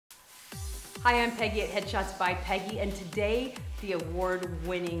Hi, I'm Peggy at Headshots by Peggy, and today the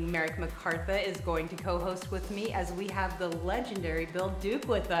award-winning Merrick McCartha is going to co-host with me as we have the legendary Bill Duke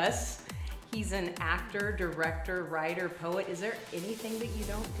with us. He's an actor, director, writer, poet. Is there anything that you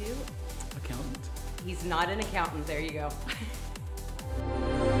don't do? Accountant. He's not an accountant. There you go.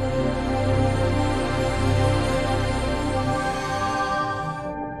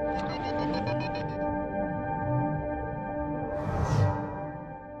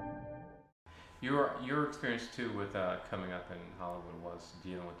 Your experience too with coming up in Hollywood was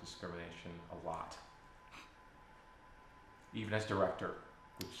dealing with discrimination a lot, even as director,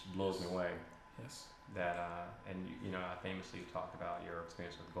 which blows me away. Yes. That and you know, I famously talked about your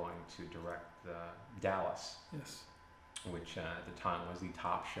experience with going to direct Dallas. Yes. Which at the time was the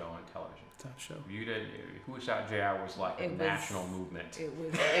top show on television. Top show. You did. Who Shot JR was like a national movement.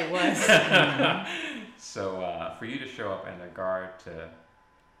 It was. So for you to show up and a guard to.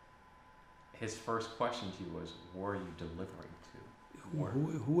 His first question to you was, "Where are you delivering to?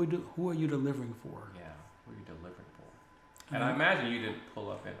 Who are you delivering for?" Yeah, who are you delivering for? And I imagine you didn't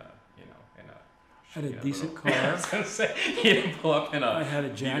pull up in a had a decent car. I was gonna say, you didn't pull up in a. I had a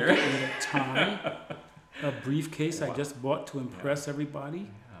jacket with a tie, a briefcase I just bought to impress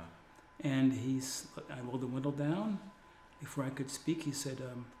everybody. Yeah. And I rolled the window down. Before I could speak, he said,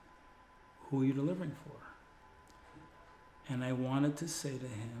 "Who are you delivering for?" And I wanted to say to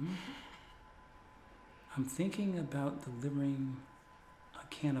him, "I'm thinking about delivering a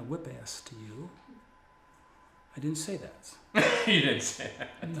can of whip ass to you." I didn't say that. You didn't say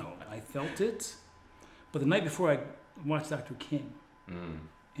that. No, I felt it. But the night before, I watched Dr. King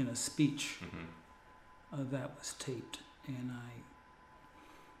in a speech that was taped. And I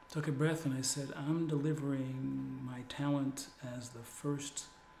took a breath and I said, "I'm delivering my talent as the first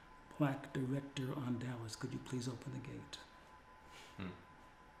black director on Dallas. Could you please open the gate?"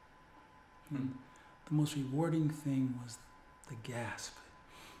 And the most rewarding thing was the gasp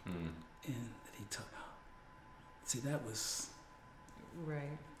and that he took. See, that was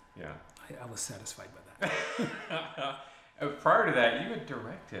right. Yeah. I was satisfied by that. Prior to that, you had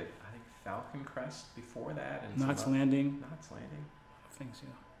directed, I think, Falcon Crest before that, and Knots Landing. Knots Landing. Things,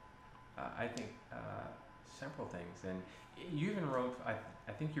 yeah. I think several things, and you even wrote.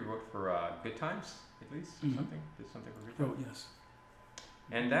 I think you wrote for Good Times, at least, or something. Did something for Good Times. Wrote, yes.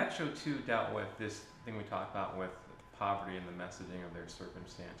 And that show too dealt with this thing we talked about with poverty and the messaging of their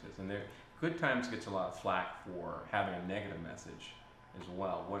circumstances. And Good Times gets a lot of flack for having a negative message as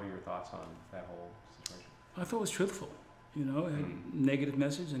well. What are your thoughts on that whole situation? I thought it was truthful. You know, it had negative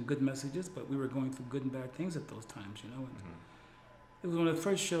message and good messages, but we were going through good and bad things at those times, you know. And it was one of the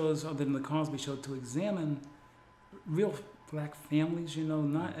first shows, other than the Cosby Show, to examine real black families, you know,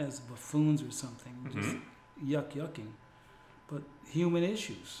 not as buffoons or something, just yucking, but human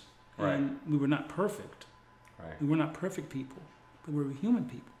issues. Right. And we were not perfect. Right. We were not perfect people, but we were human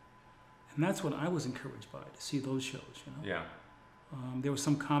people. And that's what I was encouraged by, to see those shows, you know. Yeah. There was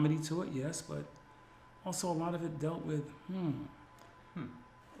some comedy to it, yes, but also a lot of it dealt with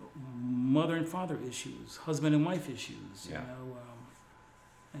mother and father issues, husband and wife issues, you know.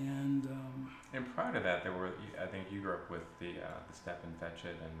 And prior to that, there were, I think you grew up with the Step and Fetch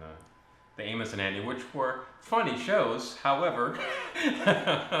It and the Amos and Andy, which were funny shows. However,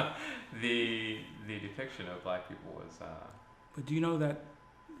 the depiction of black people was. But do you know that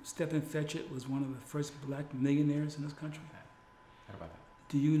Step and Fetch It was one of the first black millionaires in this country? How about that?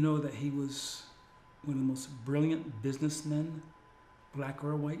 Do you know that he was one of the most brilliant businessmen, black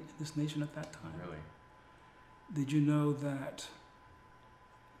or white, in this nation at that time? Really? Did you know that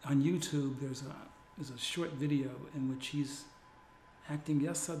on YouTube there's a short video in which he's acting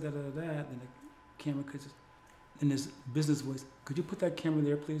yes da da da da, and the camera could just, in his business voice, "Could you put that camera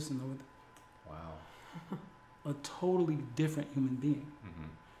there, please?" And Wow. A totally different human being.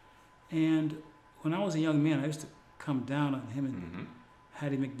 And when I was a young man, I used to come down on him and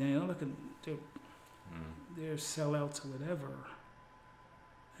Hattie McDaniel. Look at they're sellouts or whatever.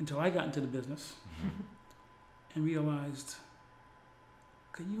 Until I got into the business and realized,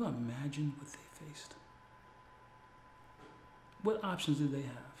 can you imagine what they faced? What options did they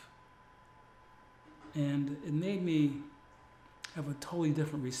have? And it made me have a totally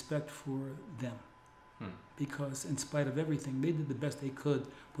different respect for them. Because in spite of everything, they did the best they could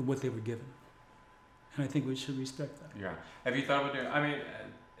with what they were given. And I think we should respect that. Yeah. Have you thought about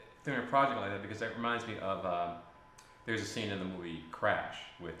doing a project like that? Because that reminds me of, there's a scene in the movie Crash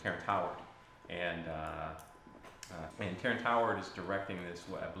with Terrence Howard. And Terrence Howard is directing this,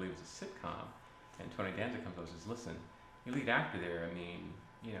 what I believe is a sitcom. And Tony Danza comes over and says, "Listen, your lead actor there, I mean,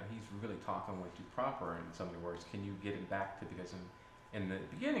 you know, he's really talking way too proper in some of the words. Can you get it back to, because in the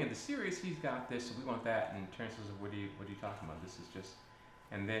beginning of the series, he's got this, so we want that, and Terrence says, what are you talking about? This is just,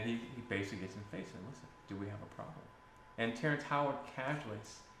 and then he basically gets in the face and listen, do we have a problem? And Terrence Howard casually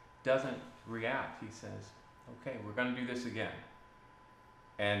doesn't react. He says, okay, we're going to do this again.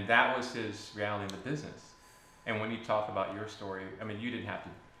 And that was his reality in the business. And when you talk about your story, I mean, you didn't have to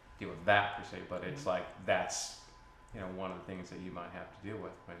deal with that per se, but it's like that's, one of the things that you might have to deal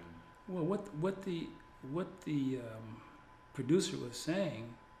with when. Well, what the producer was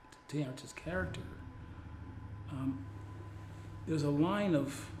saying to Terrence's character, there's a line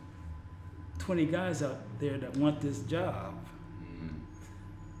of 20 guys out there that want this job.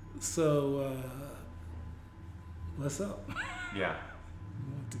 Mm-hmm. So, what's up? Yeah.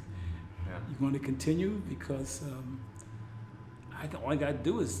 You want to continue? Because all I got to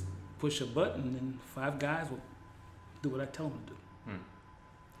do is push a button and 5 guys will do what I tell them to do. Hmm.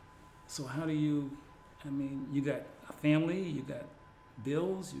 So how do you got a family, you got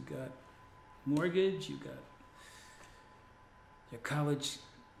bills, you got mortgage, you got your college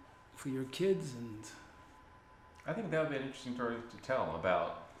for your kids, and I think that would be an interesting story to tell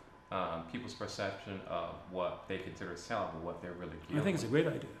about people's perception of what they consider sellable, what they're really dealing I think it's a great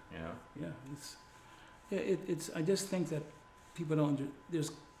idea. Yeah. Yeah, it's. I just think that people don't.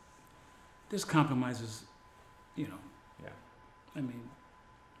 There's compromises, Yeah.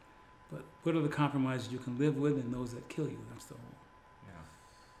 But what are the compromises you can live with and those that kill you? That's the whole.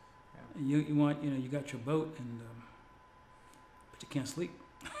 Yeah. And you want you got your boat and but you can't sleep.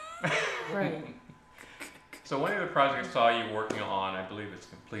 Right. So one of the projects I saw you working on, I believe it's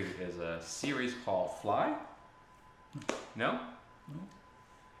completed, is a series called Fly. No? No.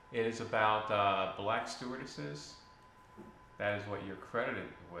 It is about black stewardesses. That is what you're credited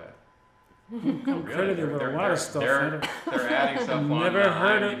with. I'm Really? credited with a lot of stuff. They're adding stuff on Never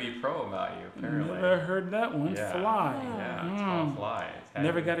heard IMDb Pro about you, apparently. Never heard that one. Yeah. Fly. Yeah, it's called Fly.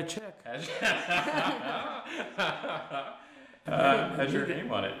 Never got a check. Has your name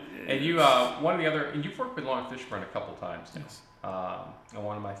on it. And you, one of the other, and you've worked with Lawrence Fishburne a couple times. Yes. And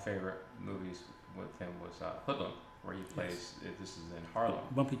one of my favorite movies with him was Hoodlum, where he plays, this is in Harlem.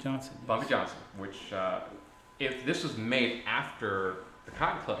 Bumpy Johnson. Yes. Bumpy Johnson, which, if this was made after the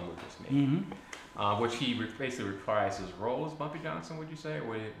Cotton Club movie was made, Mm-hmm. which he basically reprised his role as Bumpy Johnson, would you say?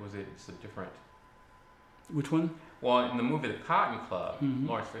 Or was it just a different? Which one? Well, in the movie The Cotton Club, Mhm.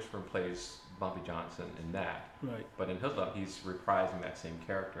 Lawrence Fishburne plays Bumpy Johnson in that. Right. But in Hoodlum, he's reprising that same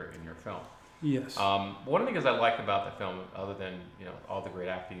character in your film. Yes. One of the things I like about the film, other than all the great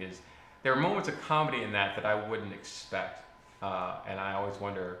acting, is there are moments of comedy in that I wouldn't expect, and I always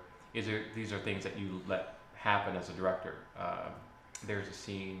wonder, these are things that you let happen as a director. There's a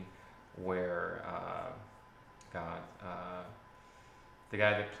scene where, the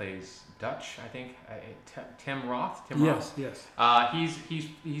guy that plays Dutch, I think, Tim Roth. Yes.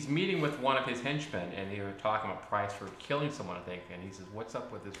 He's meeting with one of his henchmen, and they were talking about price for killing someone, I think. And he says, "What's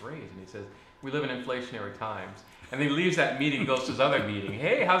up with this raise?" And he says, "We live in inflationary times." And then he leaves that meeting, goes to his other meeting.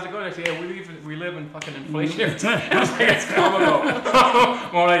 "Hey, how's it going?" I say, "Yeah, we live in fucking inflationary times." I was like, it's comical.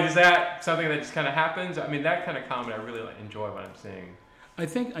 Well, like, is that something that just kind of happens? I mean, that kind of comedy I really enjoy when I'm seeing. I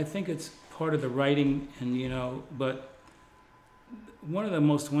think it's part of the writing, and but one of the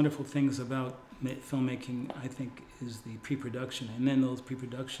most wonderful things about filmmaking, I think, is the pre-production, and then those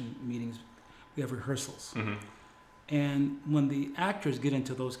pre-production meetings, we have rehearsals. Mm-hmm. And when the actors get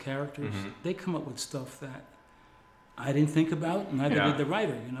into those characters, they come up with stuff that I didn't think about, and neither did the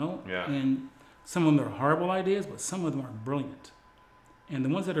writer, Yeah. And some of them are horrible ideas, but some of them are brilliant. And the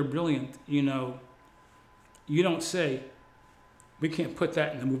ones that are brilliant, you don't say, "We can't put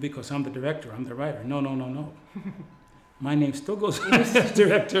that in the movie because I'm the director, I'm the writer." No. My name still goes on as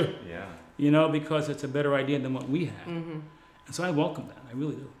director. Yeah. Because it's a better idea than what we had. Mm-hmm. And so I welcome that. I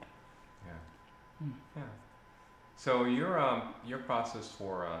really do. Yeah. Yeah. So your process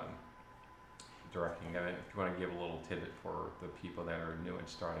for directing, if you want to give a little tidbit for the people that are new and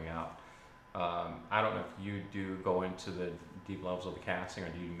starting out, I don't know if you do go into the deep levels of the casting, or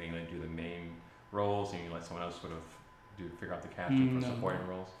do you mainly do the main roles and you let someone else sort of figure out the casting for supporting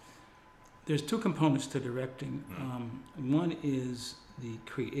roles? There's 2 components to directing. One is the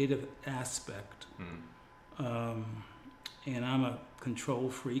creative aspect, and I'm a control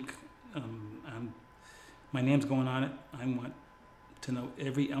freak. My name's going on it. I want to know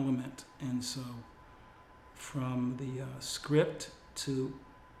every element, and so from the script to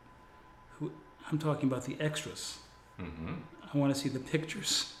I'm talking about the extras. I want to see the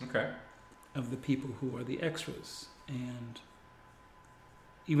pictures of the people who are the extras, and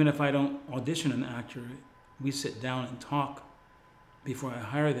even if I don't audition an actor, we sit down and talk before I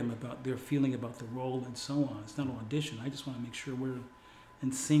hire them about their feeling about the role and so on. It's not an audition. I just want to make sure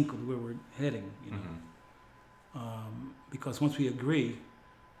in sync with where we're heading, you know. Because once we agree,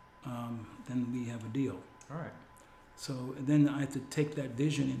 then we have a deal. All right. So then I have to take that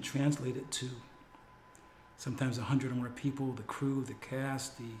vision and translate it to sometimes 100 or more people, the crew, the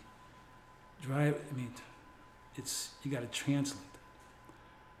cast, the drive. I mean, you got to translate.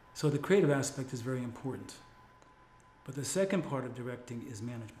 So the creative aspect is very important. But the second part of directing is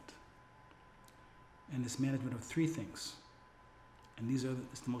management. And it's management of three things. And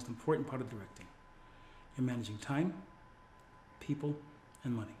it's the most important part of directing. You're managing time, people,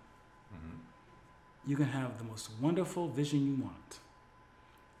 and money. You can have the most wonderful vision you want.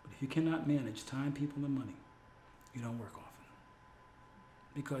 But if you cannot manage time, people, and money, you don't work often.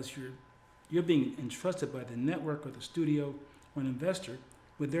 Because you're being entrusted by the network or the studio or an investor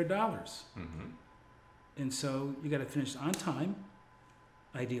with their dollars. And so you got to finish on time,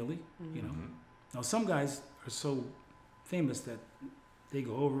 ideally, you know. Now some guys are so famous that they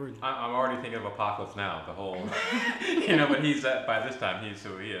go over. And I'm already thinking of Apocalypse Now, the whole, you know, but he's by this time he's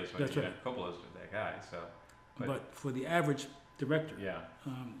who he is. That's right. Coppola's that guy, so. But for the average director, Yeah.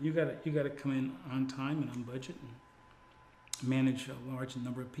 you gotta come in on time and on budget and manage a large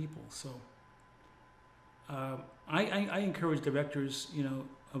number of people. So I encourage directors, you know,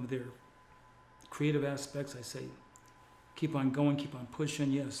 of their creative aspects. I say, keep on going, keep on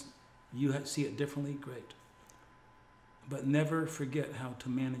pushing. Yes, you see it differently, great. But never forget how to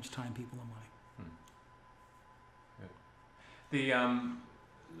manage time, people, and money.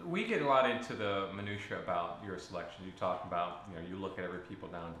 We get a lot into the minutia about your selection. You talk about, you know, you look at every people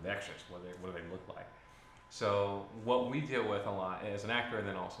down to the extras. What do they look like? So what we deal with a lot as an actor and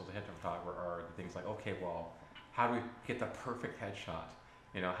then also as a head photographer are the things like, okay, well, how do we get the perfect headshot?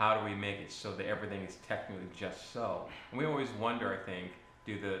 You know, how do we make it so that everything is technically just so? And we always wonder, I think,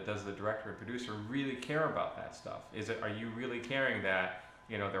 does the director and producer really care about that stuff? Are you really caring that,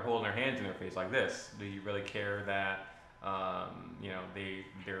 you know, they're holding their hands in their face like this? Do you really care that, you know,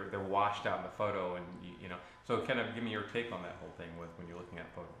 they're washed out in the photo, and you know? So kind of give me your take on that whole thing when you're looking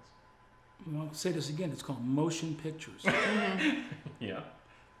at photos. Well, I'll say this again. It's called motion pictures. Yeah.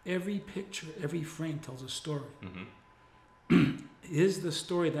 Every picture, every frame tells a story. Is the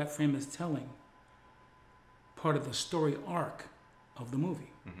story that frame is telling part of the story arc of the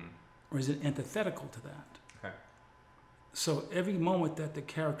movie? Or is it antithetical to that? Okay. So every moment that the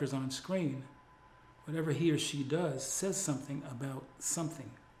character's on screen, whatever he or she does says something about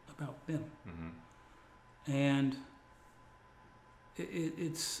them. And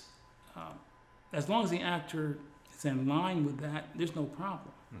it's as long as the actor is in line with that, there's no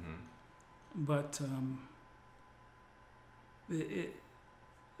problem. But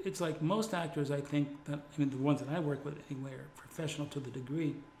it's like most actors, I think, that, I mean, the ones that I work with anyway are professional to the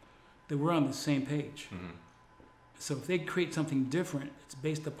degree that we're on the same page. So if they create something different, it's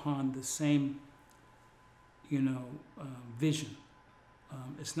based upon the same, you know, vision.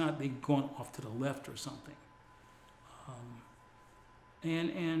 It's not they going off to the left or something.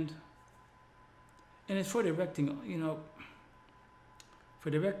 And it's for directing, you know, for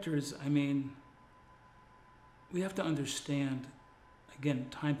directors, I mean, we have to understand, again,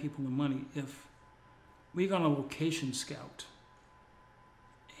 time, people, and money. If we go on a location scout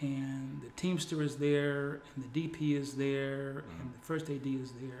and the teamster is there and the DP is there and the first AD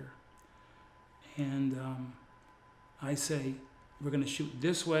is there, and I say, we're going to shoot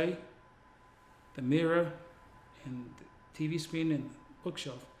this way, the mirror and the TV screen and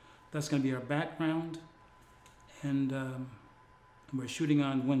bookshelf, that's going to be our background, and we're shooting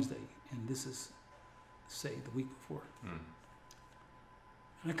on Wednesday, and this is, say, the week before.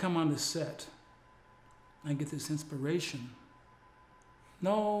 And I come on the set, I get this inspiration.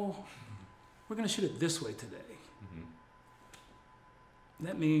 No, we're going to shoot it this way today.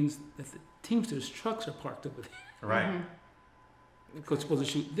 That means that the Teamsters trucks are parked over there. Right. Because it's supposed to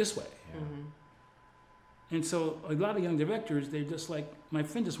shoot this way. And so a lot of young directors, they're just like, my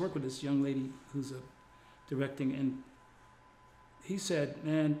friend just worked with this young lady who's directing, and he said,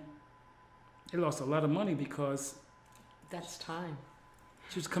 man, they lost a lot of money because that's time.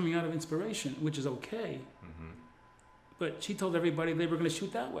 She was coming out of inspiration, which is okay. But she told everybody they were going to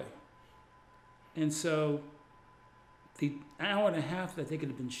shoot that way. And so the hour and a half that they could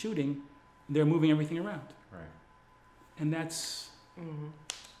have been shooting, they're moving everything around. Right. And that's...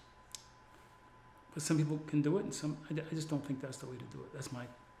 But some people can do it, and some I just don't think that's the way to do it. That's my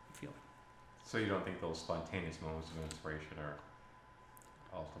feeling. So you don't think those spontaneous moments of inspiration are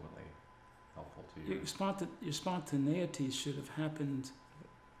ultimately helpful to you? Your spontaneity should have happened.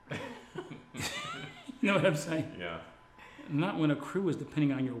 You know what I'm saying? Yeah. Not when a crew is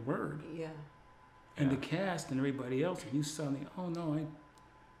depending on your word. Yeah. And the cast and everybody else, and you suddenly, oh no,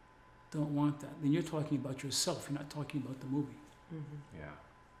 don't want that. Then you're talking about yourself. You're not talking about the movie. Yeah,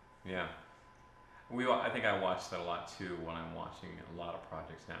 yeah. I think I watch that a lot too when I'm watching a lot of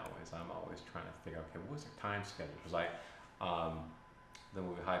projects now. Is I'm always trying to figure out, okay, what's their time schedule? Because the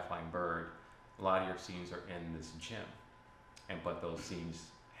movie High Flying Bird, a lot of your scenes are in this gym, but those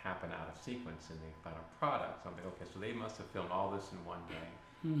scenes happen out of sequence in the final product. So I'm like, okay, so they must have filmed all this in one day.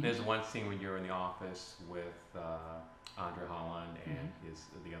 There's one scene when you're in the office with Andre Holland and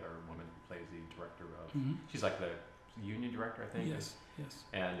the other woman who plays the director of. She's like the union director, I think. Yes.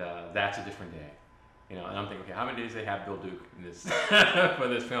 And that's a different day, and I'm thinking, okay, how many days they have Bill Duke in this for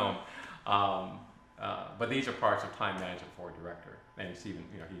this film? But these are parts of time management for a director, and Steven,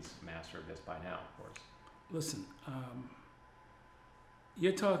 he's master of this by now, of course. Listen,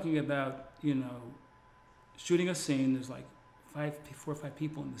 you're talking about shooting a scene. There's like 4 or 5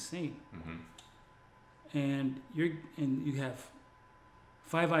 people in the scene, and you have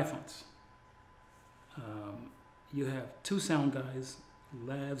 5 iPhones. You have 2 sound guys,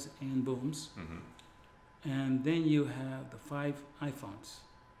 lavs and booms, and then you have the 5 iPhones.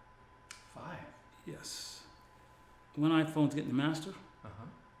 5? Yes. One iPhone's getting the master.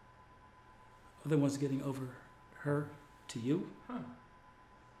 Other one's getting over her to you.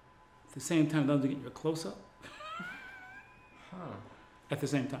 At the same time, the other's getting your close-up. At the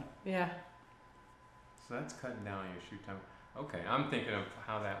same time. Yeah. So that's cutting down your shoot time. Okay, I'm thinking of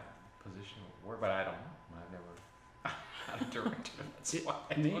how that position would work, but I don't know. I've never had a director. That's why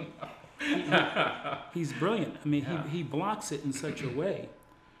I don't know. He's brilliant. I mean, he blocks it in such a way,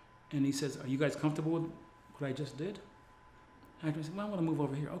 and he says, "Are you guys comfortable with what I just did?" Actor says, "Well, I want to move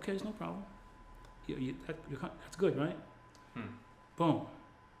over here." Okay, there's no problem. That's good, right? Boom.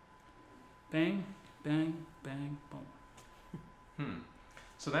 Bang, bang, bang, boom.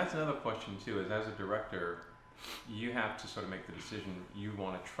 So that's another question too, is as a director, you have to sort of make the decision. You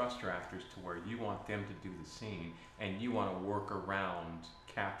want to trust your actors to where you want them to do the scene, and you want to work around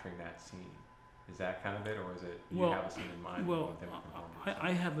capturing that scene. Is that kind of it, or is it you have a scene in mind? Well,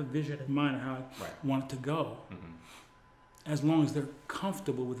 I have a vision in mind of how I want it to go, as long as they're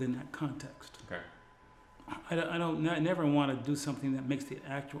comfortable within that context. Okay. I never want to do something that makes the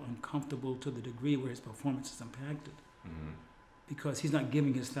actor uncomfortable to the degree where his performance is impacted. Because he's not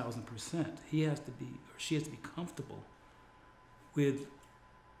giving his 1,000%. He has to be, or she has to be comfortable with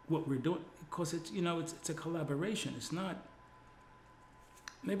what we're doing. Because it's a collaboration. It's not,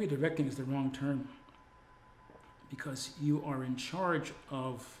 maybe directing is the wrong term, because you are in charge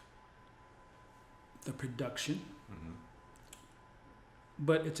of the production.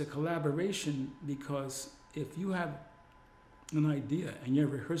 But it's a collaboration because if you have an idea and you're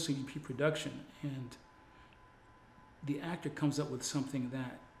rehearsing in pre-production and the actor comes up with something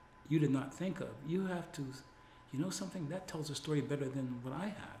that you did not think of, you have to, something that tells a story better than what I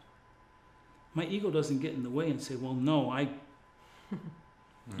have. My ego doesn't get in the way and say, well, no,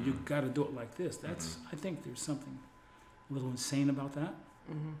 you got to do it like this. That's, I think there's something a little insane about that.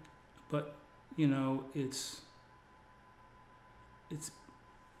 But, it's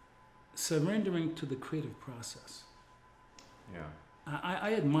surrendering to the creative process. Yeah.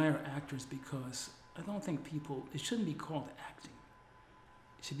 I admire actors because I don't think it shouldn't be called acting.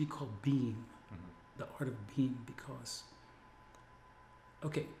 It should be called being, the art of being, because,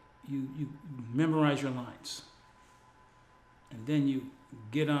 okay, you memorize your lines, and then you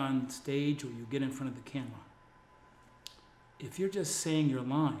get on stage or you get in front of the camera. If you're just saying your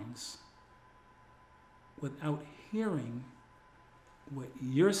lines without hearing what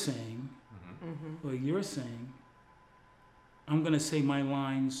you're saying, I'm going to say my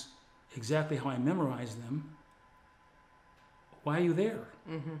lines exactly how I memorize them. Why are you there?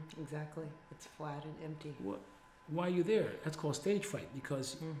 Exactly. It's flat and empty. Why are you there? That's called stage fright,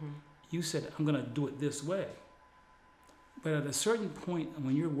 because you said, I'm going to do it this way. But at a certain point,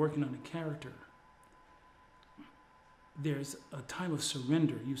 when you're working on a character, there's a time of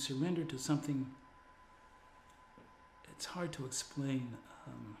surrender. You surrender to something. It's hard to explain,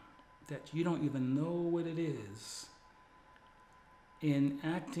 that you don't even know what it is. In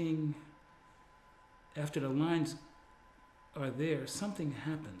acting, after the lines are there, something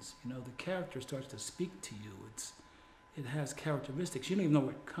happens. The character starts to speak to you. It has characteristics. You don't even know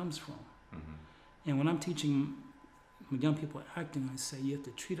where it comes from. And when I'm teaching young people acting, I say you have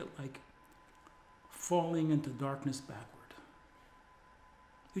to treat it like falling into darkness backward.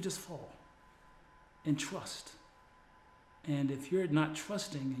 You just fall and trust. And if you're not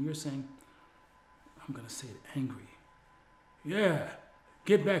trusting and you're saying, I'm going to say it angry, yeah,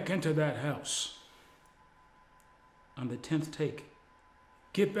 get back into that house. On the 10th take,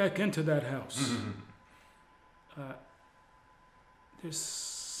 get back into that house.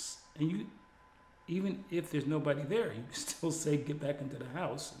 And you, even if there's nobody there, you still say get back into the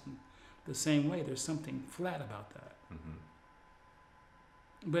house. And the same way, there's something flat about that. Mm-hmm.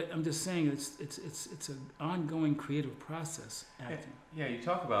 But I'm just saying it's an ongoing creative process, acting. Yeah, you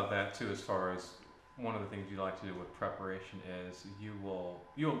talk about that too, as far as one of the things you like to do with preparation is you'll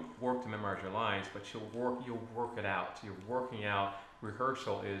work to memorize your lines, but you'll work it out. You're working out.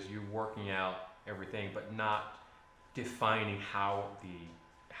 Rehearsal is you working out everything, but not defining how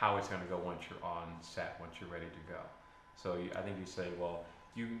it's going to go once you're on set, once you're ready to go. So I think you say, well,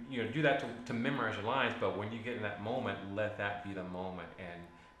 you do that to memorize your lines, but when you get in that moment, let that be the moment and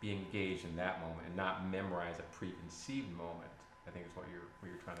be engaged in that moment and not memorize a preconceived moment. I think is what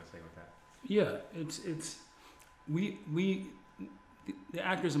you're trying to say with that. Yeah, the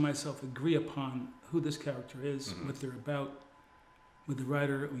actors and myself agree upon who this character is, Mm-hmm. what they're about. With the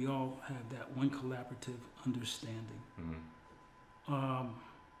writer, we all have that one collaborative understanding. Mm-hmm.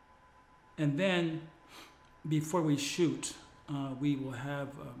 And then, before we shoot, we will have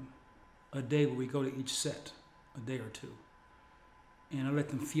a day where we go to each set, a day or two. And I let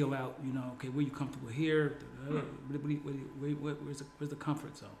them feel out, okay, where you comfortable here? Where's the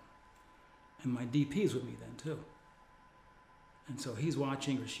comfort zone? And my DP is with me then too. And so he's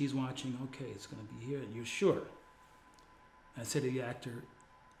watching or she's watching, okay, it's going to be here. You're sure? I said to the actor,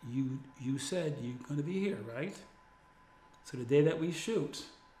 you said you're going to be here, right? So the day that we shoot,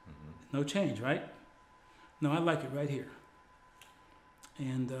 Mm-hmm. no change, right? No, I like it right here.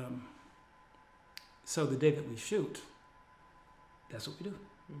 And so the day that we shoot, that's what we do.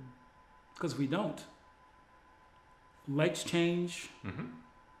 Because if we don't, lights change, Mm-hmm.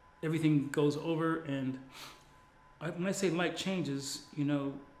 everything goes over, and when I say light changes,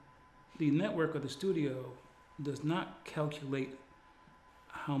 the network or the studio does not calculate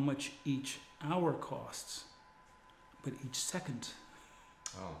how much each hour costs, but each second.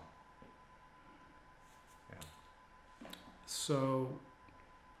 Oh. Yeah. So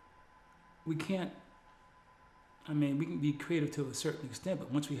we can't, we can be creative to a certain extent,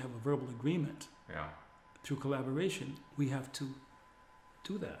 but once we have a verbal agreement Yeah. through collaboration, we have to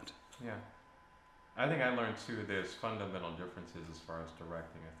do that. Yeah. I think I learned too there's fundamental differences as far as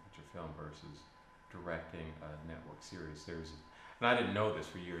directing a feature film versus directing a network series. And I didn't know this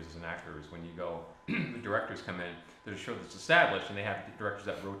for years as an actor, is when you go, the directors come in, there's a show that's established, and they have the directors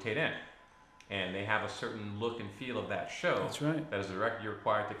that rotate in. And they have a certain look and feel of that show. That's right. That as a director you're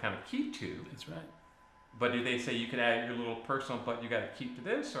required to kind of keep to. That's right. But do they say you can add your little personal, but you got to keep to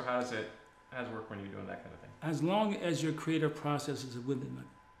this, or how does it work when you're doing that kind of thing? As long as your creative process is within the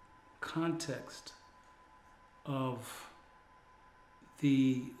context of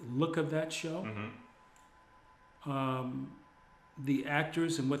the look of that show, Mm-hmm. the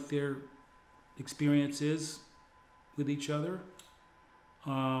actors and what their experience is with each other,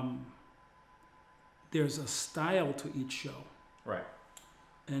 there's a style to each show. Right.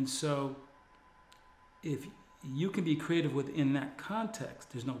 And so if you can be creative within that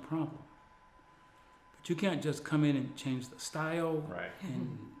context, there's no problem. But you can't just come in and change the style. Right.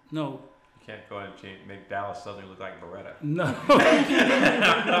 And no. You can't go ahead and make Dallas suddenly look like Beretta. No.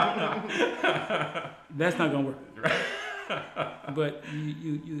 That's not going to work. Right. But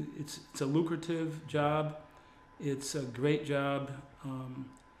it's a lucrative job. It's a great job.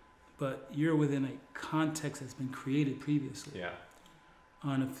 But you're within a context that's been created previously. Yeah.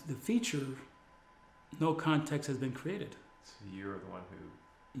 On the feature, no context has been created. So you're the one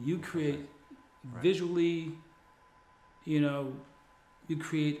who... You create Right. visually, you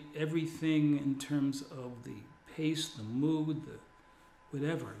create everything in terms of the pace, the mood, the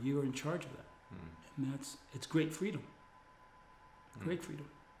whatever. You're in charge of that. And it's great freedom. Great freedom.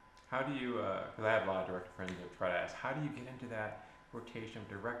 How do you, because I have a lot of director friends that try to ask, how do you get into that rotation of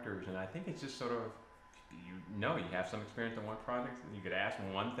directors? And I think it's just sort of, you have some experience on one project, and you could ask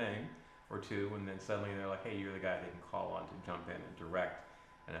them one thing or two, and then suddenly they're like, hey, you're the guy they can call on to jump in and direct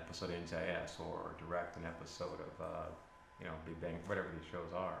an episode of NCIS or direct an episode of, Big Bang, whatever these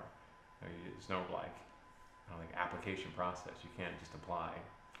shows are. It's no application process. You can't just apply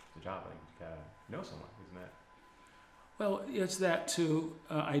the job. I think you gotta know someone, isn't it? Well, it's that too,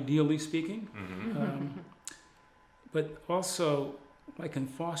 ideally speaking. Mm-hmm. But also, like in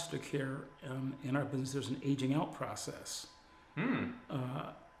foster care, in our business, there's an aging out process.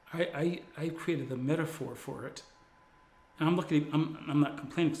 I created a metaphor for it. And I'm not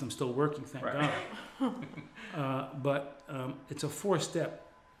complaining because I'm still working, thank God. But it's a 4-step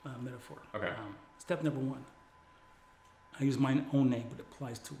metaphor. Okay. Step number 1. I use my own name, but it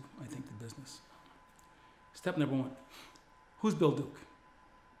applies to, I think, the business. Step number 1. Who's Bill Duke?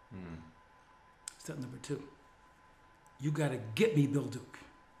 Step number 2. You got to get me Bill Duke.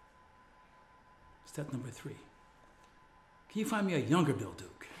 Step number 3. Can you find me a younger Bill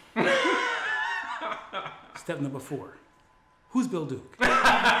Duke? Step number 4. Who's Bill Duke?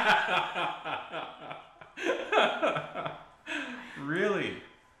 Really?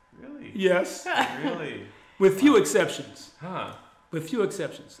 Really? Yes. Really? With few exceptions. Huh. With few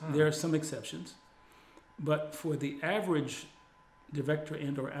exceptions. There are some exceptions. But for the average director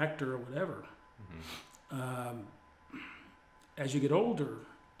and or actor or whatever, as you get older,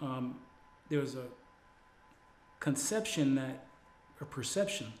 there's a conception that, or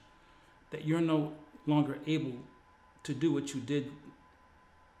perception, that you're no longer able to do what you did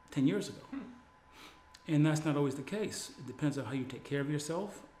 10 years ago. And that's not always the case. It depends on how you take care of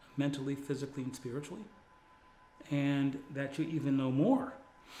yourself, mentally, physically, and spiritually. And that you even know more,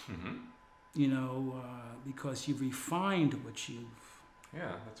 you know, because you've refined what you've...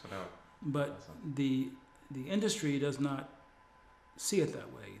 Yeah, that's what I would... But the industry does not see it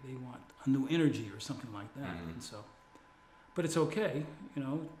that way. They want a new energy or something like that. And so, but it's okay, you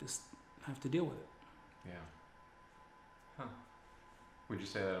know, just have to deal with it. Yeah. Huh. Would you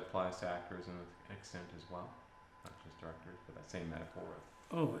say that applies to actors in an extent as well? Not just directors, but that same metaphor of...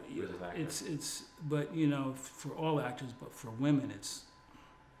 Oh, it's, but you know, for all actors, but for women,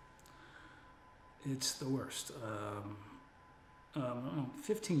 it's the worst.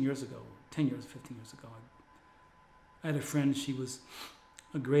 15 years ago, 10 years, 15 years ago, I had a friend. She was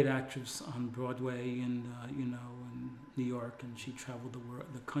a great actress on Broadway and you know, in New York, and she traveled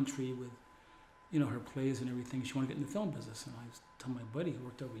the country with, you know, her plays and everything. She wanted to get in the film business, and I was telling my buddy who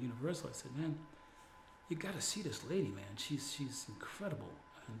worked over at Universal, I said, man, you got to see this lady, man. She's incredible.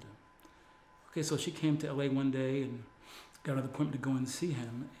 And okay, so she came to LA one day and got an appointment to go and see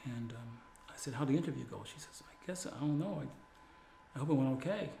him. And I said, how'd the interview go? She says, I guess, I don't know. I hope it went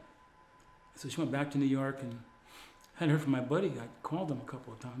okay. So she went back to New York and hadn't heard from my buddy. I called him a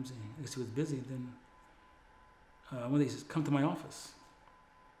couple of times, and I guess he was busy. Then one day he says, come to my office.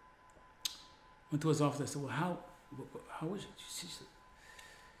 Went to his office. I said, well, how is it? She said,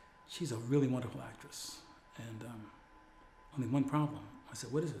 she's a really wonderful actress, and only one problem. I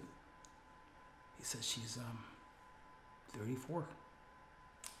said, what is it? He said, she's 34.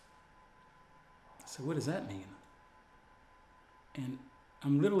 I said, what does that mean? And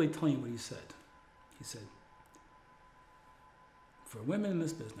I'm literally telling you what he said. He said, for women in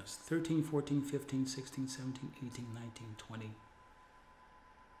this business, 13, 14, 15, 16, 17, 18, 19, 20,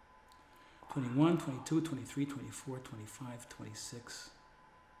 21, 22, 23, 24, 25, 26,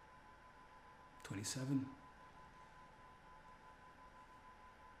 27,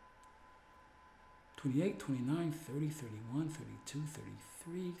 28, 29, 30, 31, 32,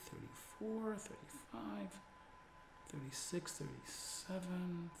 33, 34, 35, 36,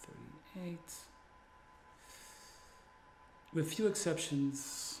 37, 38. With few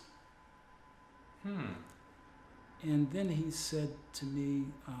exceptions. And then he said to me,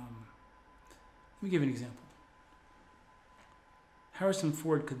 let me give you an example. Harrison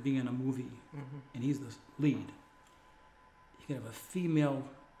Ford could be in a movie, and he's the lead. He could have a female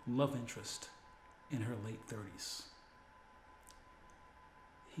love interest in her late 30s.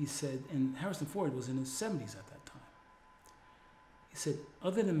 He said, and Harrison Ford was in his 70s at that time. He said,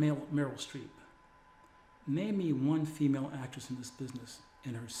 other than Meryl Streep, name me one female actress in this business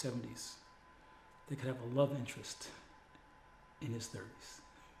in her 70s that could have a love interest in his 30s.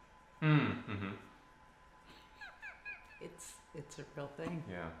 It's a real thing.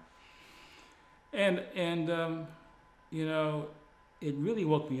 Yeah. And you know, it really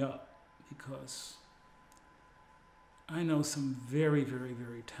woke me up because I know some very, very,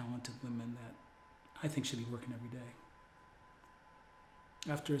 very talented women that I think should be working every day.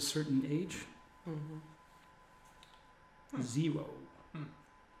 After a certain age, zero.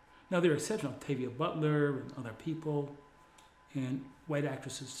 Now there are exceptions, Octavia Butler and other people, and white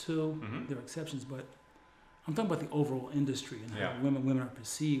actresses too. There are exceptions, but I'm talking about the overall industry and how women are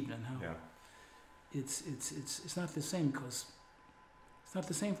perceived and how it's not the same, because it's not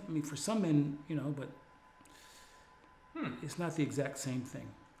the same. I mean, for some men, you know, but it's not the exact same thing.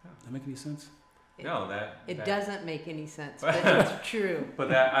 Does that make any sense? It doesn't make any sense, but it's true. But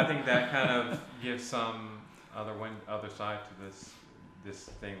that, I think that kind of gives some other side to this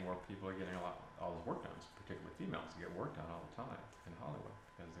thing where people are getting all this work done, particularly females get work done all the time in Hollywood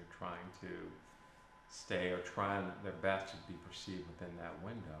because they're trying to stay or trying their best to be perceived within that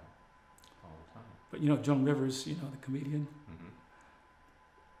window all the time. But you know, Joan Rivers, you know, the comedian,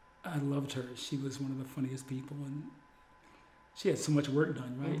 I loved her. She was one of the funniest people, and she had so much work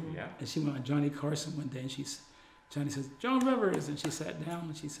done, right? Yeah. And she went on Johnny Carson one day, and Johnny says, Joan Rivers, and she sat down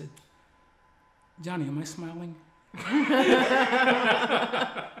and she said, Johnny, am I smiling?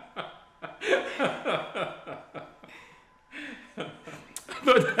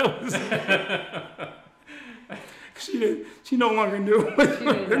 no longer knew. She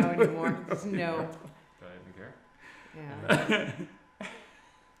didn't know anymore. Just no. I didn't care. Yeah.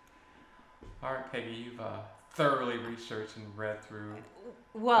 All right, Peggy, you've thoroughly researched and read through.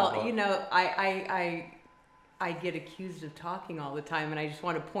 Well, you know, I get accused of talking all the time, and I just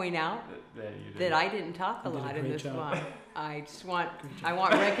want to point out that I didn't talk a lot in this one. I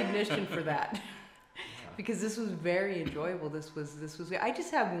want recognition for that. Because this was very enjoyable. This was. I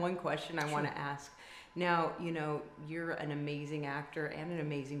just have one question I want to ask. Now, you know, you're an amazing actor and an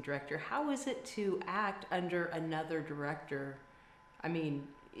amazing director. How is it to act under another director? I mean,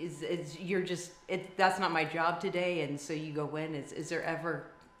 that's not my job today, and so you go in. Is there ever,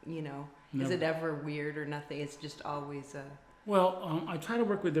 you know, Never. is it ever weird or nothing? It's just always a. Well, I try to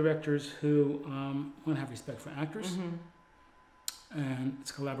work with directors who want to have respect for actors, and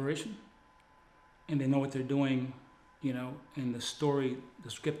it's collaboration. And they know what they're doing, you know, and the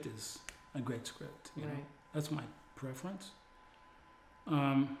script is a great script. You know? That's my preference.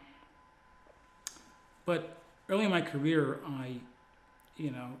 But early in my career,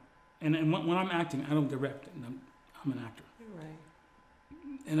 you know, and when I'm acting, I don't direct, and I'm an actor. Right.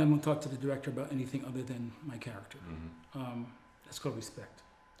 And I don't talk to the director about anything other than my character. That's called respect.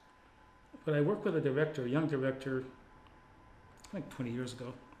 But I worked with a young director, like 20 years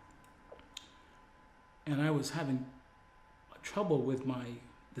ago. And I was having trouble with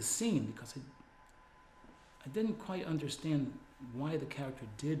the scene because I didn't quite understand why the character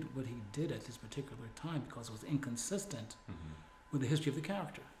did what he did at this particular time, because it was inconsistent with the history of the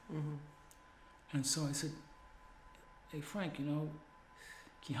character. And so I said, "Hey Frank, you know,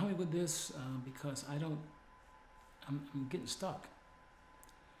 can you help me with this? Because I'm getting stuck."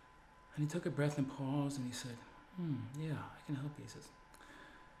 And he took a breath and paused, and he said, "Yeah, I can help you." He says,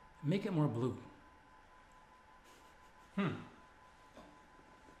 "Make it more blue."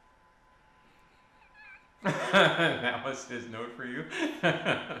 That was his note for you?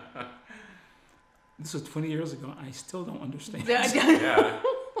 This was 20 years ago. I still don't understand Yeah.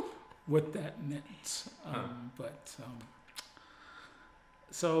 what that meant.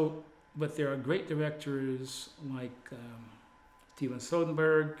 But there are great directors like Steven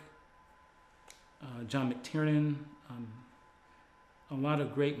Soderbergh, John McTiernan, a lot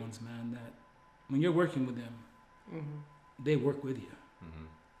of great ones, man, that when you're working with them, they work with you.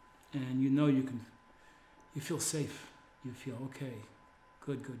 And you know you feel safe. You feel, okay,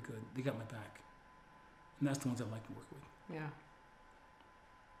 good. They got my back. And that's the ones I like to work with. Yeah.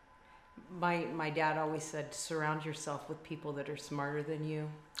 My dad always said, surround yourself with people that are smarter than you.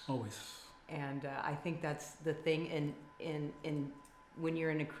 Always. And I think that's the thing in when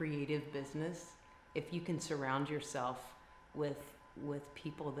you're in a creative business, if you can surround yourself with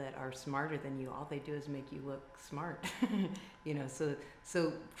people that are smarter than you, all they do is make you look smart. You know, so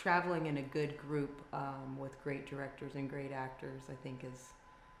traveling in a good group with great directors and great actors, I think is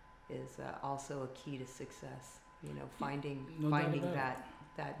also a key to success. You know, finding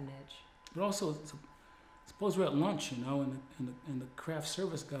that niche. But also, suppose we're at lunch, you know, and the craft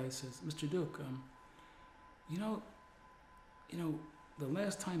service guy says, "Mr. Duke, you know, the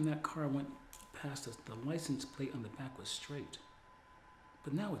last time that car went past us, the license plate on the back was straight.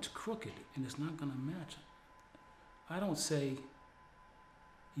 But now it's crooked and it's not going to match." I don't say,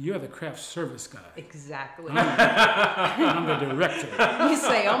 "You're the craft service guy." Exactly. I'm the director. You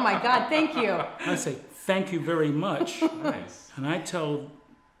say, "Oh my God, thank you." I say, "Thank you very much." Nice. And I tell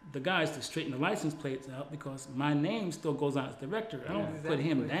the guys to straighten the license plates out because my name still goes on as director. I don't put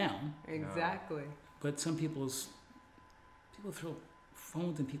him down. Exactly. But some people throw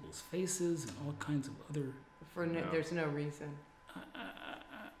phones in people's faces and all kinds of other. There's no reason.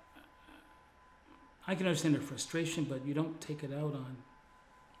 I can understand their frustration, but you don't take it out on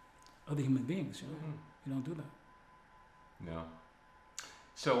other human beings. You know, you don't do that. No.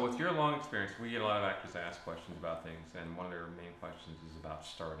 So with your long experience, we get a lot of actors that ask questions about things, and one of their main questions is about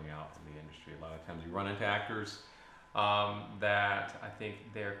starting out in the industry. A lot of times you run into actors that I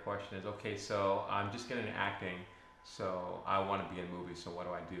think their question is, okay, so I'm just getting into acting, so I want to be in movies, so what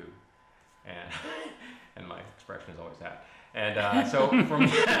do I do? And my expression is always that. And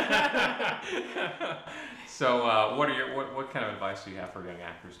what kind of advice do you have for young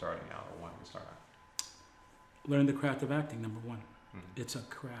actors starting out or wanting to start out? Learn the craft of acting, number one. It's a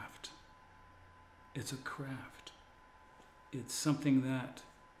craft. It's a craft. It's something that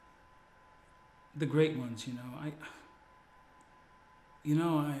the great ones,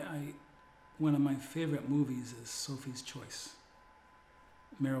 one of my favorite movies is Sophie's Choice.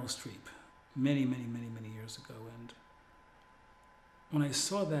 Meryl Streep, many years ago. And when I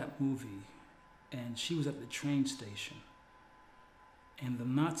saw that movie and she was at the train station and the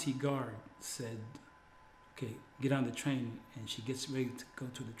Nazi guard said, okay, get on the train. And she gets ready to go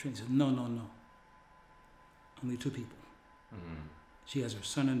to the train. She says, no. Only 2 people. Mm-hmm. She has her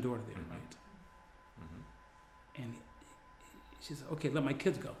son and daughter there, Mm-hmm. right? Mm-hmm. And she says, okay, let my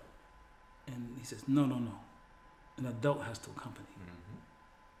kids go. And he says, no. An adult has to accompany.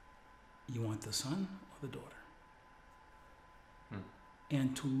 Mm-hmm. You want the son or the daughter? Hmm.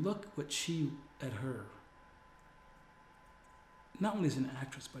 And to look at her, not only as an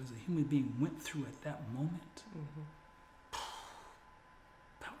actress, but as a human being, went through at that moment,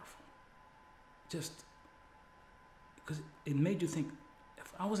 powerful. Just because it made you think,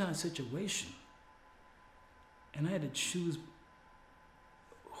 if I was in a situation and I had to choose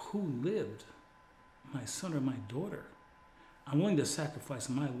who lived, my son or my daughter, I'm willing to sacrifice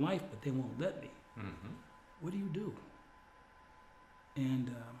my life, but they won't let me. Mm-hmm. What do you do?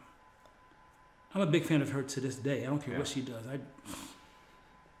 And I'm a big fan of her to this day. I don't care what she does.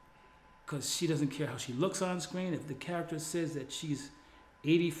 Because she doesn't care how she looks on screen. If the character says that she's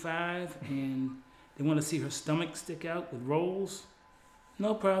 85 and they want to see her stomach stick out with rolls,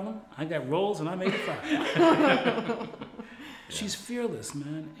 no problem. I got rolls and I'm 85. She's fearless,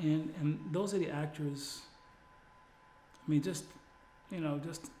 man. And those are the actors. I mean, just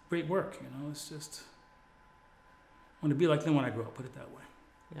great work. It's just, I want to be like them when I grow up, put it that way.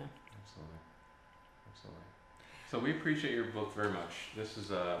 Yeah. Absolutely. So we appreciate your book very much. This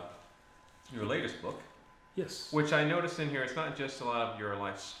is your latest book. Yes. Which I noticed in here, it's not just a lot of your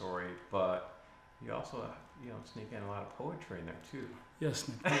life story, but you also, sneak in a lot of poetry in there too. Yes,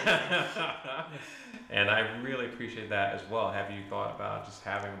 Nick. Yes. And I really appreciate that as well. Have you thought about just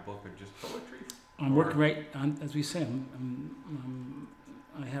having a book of just poetry? I'm working right on, as we say,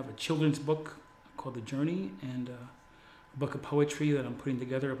 I have a children's book called The Journey and a book of poetry that I'm putting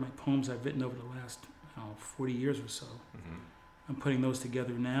together of my poems I've written over the last 40 years or so. Mm-hmm. I'm putting those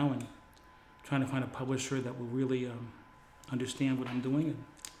together now and trying to find a publisher that will really understand what I'm doing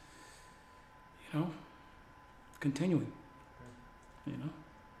and, continuing. You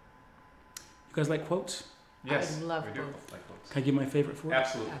guys like quotes? Yes, I love we do both. like quotes. Can I give my favorite for it?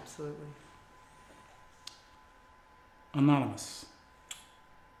 Absolutely. Absolutely. Anonymous.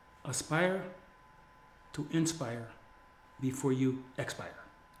 Aspire to inspire before you expire.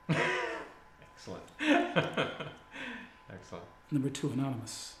 Excellent. Excellent. Number 2,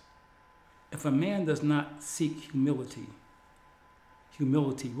 anonymous. If a man does not seek humility,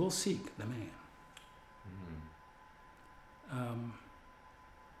 humility will seek the man. Mm-hmm.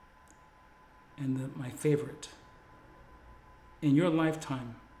 And my favorite, in your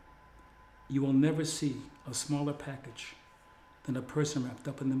lifetime, you will never see a smaller package than a person wrapped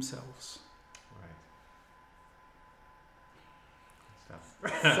up in themselves. Right. Good stuff.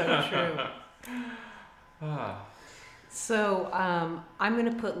 So true. So I'm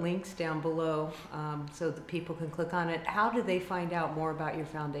going to put links down below so that people can click on it. How do they find out more about your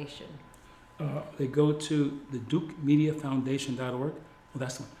foundation? They go to the DukeMediaFoundation.org. Well,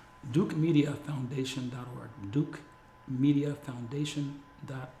 that's the one. DukeMediaFoundation.org.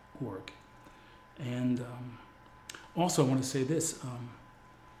 DukeMediaFoundation.org. And also, I want to say this.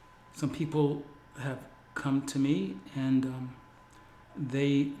 Some people have come to me and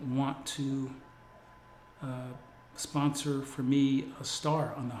they want to sponsor for me a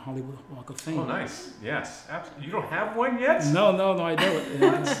star on the Hollywood Walk of Fame. Oh, nice. Yes. Absolutely. You don't have one yet? No, I don't.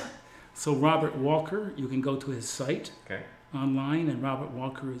 And, so Robert Walker, you can go to his site online, and Robert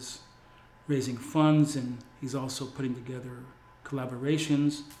Walker is raising funds, and he's also putting together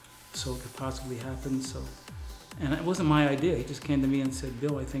collaborations so it could possibly happen. So, and it wasn't my idea. He just came to me and said,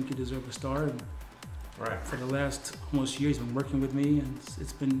 "Bill, I think you deserve a star." And for the last almost year, he's been working with me, and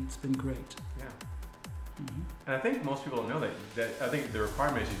it's been great. Yeah. Mm-hmm. And I think most people don't know that I think the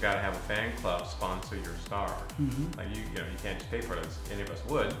requirement is you've got to have a fan club sponsor your star. Mm-hmm. Like you can't just pay for it as any of us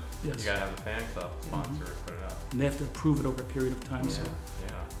would. Yes. You got to have a fan club sponsor put it up. And they have to approve it over a period of time. So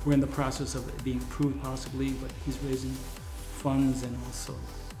we're in the process of it being approved possibly, but he's raising funds and also.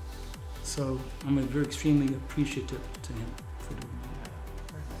 So I'm very extremely appreciative to him for doing that.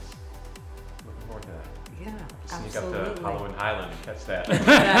 Very nice. Looking forward to that. Yeah, Sneak absolutely. up to Hollywood Highland and catch that.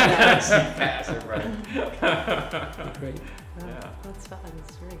 Yeah. Pass everybody. Great. Yeah. That's fun.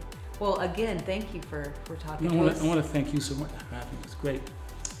 That's great. Well, again, thank you for talking No, to us. I want to thank you so much for having me. It's great.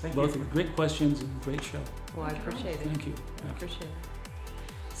 Thank Both you. of you. Great questions and great show. Well, I appreciate it. Thank you. I appreciate it.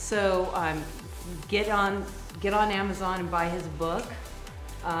 So get on Amazon and buy his book.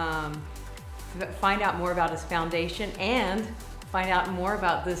 Find out more about his foundation and find out more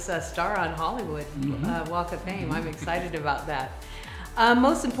about this star on Hollywood Walk of Fame. I'm excited about that.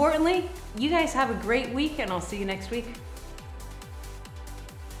 Most importantly, you guys have a great week, and I'll see you next week.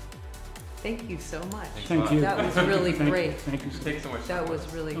 Thank you so much. Thank you. That was really great. Thank you. Thanks so much. That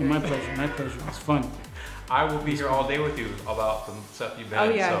was really Oh, great. my pleasure. My pleasure. It was fun. I will be here all day with you about the stuff you've been. Oh,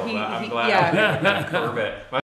 yeah, So he- I'm he- glad yeah. I was able to curb it.